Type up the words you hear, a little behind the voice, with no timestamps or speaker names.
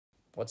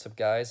What's up,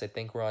 guys? I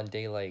think we're on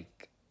day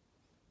like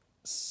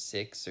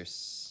 6 or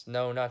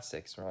no, not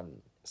 6. We're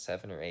on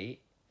 7 or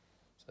 8.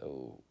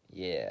 So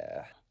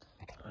yeah.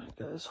 Alright,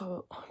 guys.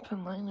 So I've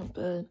been laying in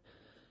bed.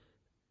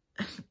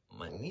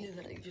 My knee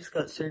that I just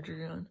got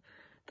surgery on,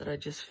 that I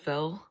just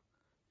fell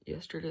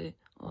yesterday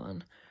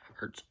on,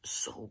 hurts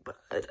so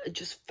bad. I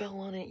just fell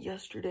on it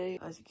yesterday.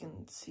 As you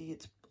can see,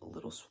 it's a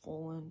little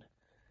swollen.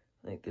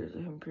 Like, there's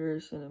a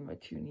comparison of my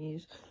two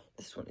knees.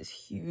 This one is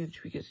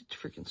huge because it's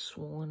freaking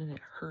swollen and it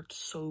hurts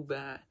so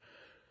bad.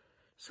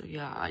 So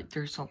yeah,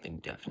 there's something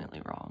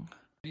definitely wrong.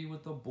 Be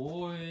with the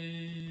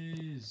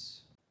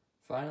boys.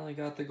 Finally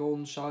got the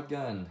golden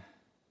shotgun.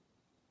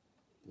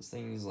 This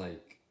thing is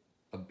like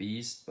a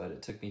beast, but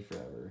it took me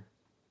forever.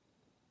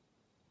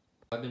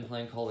 I've been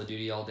playing Call of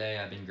Duty all day.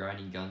 I've been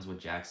grinding guns with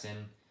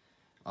Jackson.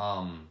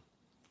 And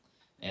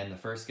the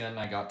first gun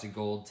I got to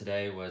gold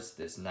today was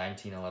this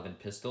 1911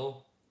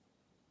 pistol.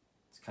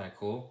 It's kind of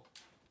cool.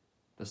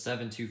 The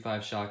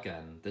 7.25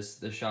 shotgun. This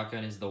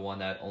shotgun is the one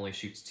that only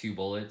shoots 2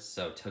 bullets,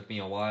 so it took me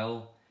a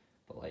while,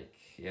 but like,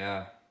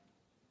 yeah,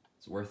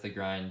 it's worth the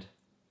grind.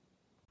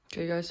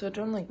 Okay guys, so I've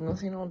done like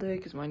nothing all day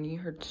because my knee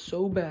hurts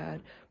so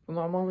bad, but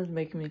my mom is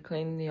making me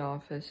clean the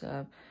office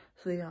up.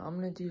 So yeah, I'm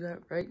gonna do that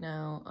right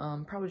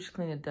now. Probably just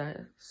clean the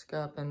desk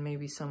up and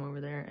maybe some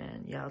over there,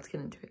 and yeah, let's get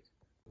into it.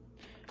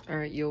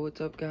 Alright, yo, what's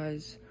up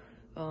guys?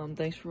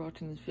 Thanks for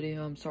watching this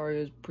video. I'm sorry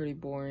it was pretty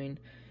boring.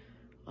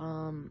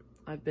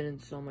 I've been in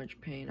so much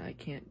pain, I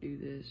can't do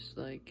this.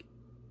 Like,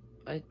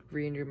 I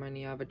re-injured my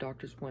knee. I have a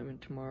doctor's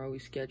appointment tomorrow. We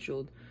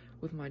scheduled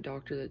with my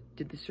doctor that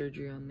did the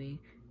surgery on me.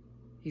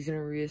 He's gonna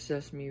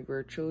reassess me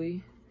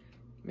virtually,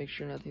 make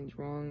sure nothing's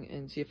wrong,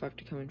 and see if I have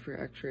to come in for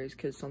x-rays,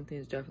 because something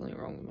is definitely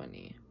wrong with my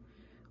knee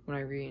when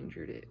I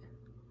re-injured it.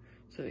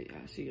 So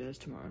yeah, see you guys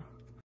tomorrow.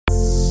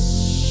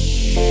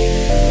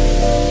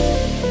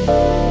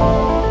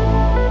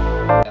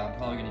 Yeah, I'm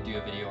probably gonna do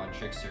a video on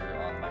Trickster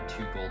on my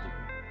 2 gold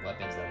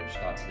weapons that I just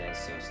got today,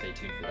 so stay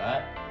tuned for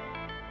that.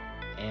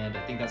 And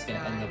I think that's gonna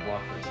end the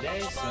vlog for today,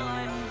 so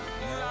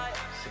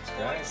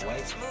subscribe,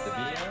 like the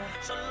video,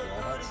 do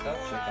all that stuff.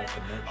 Check out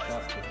the merch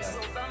shop, check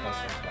out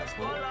Customs by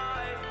Cole.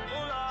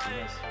 See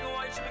you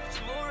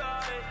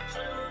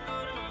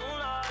guys.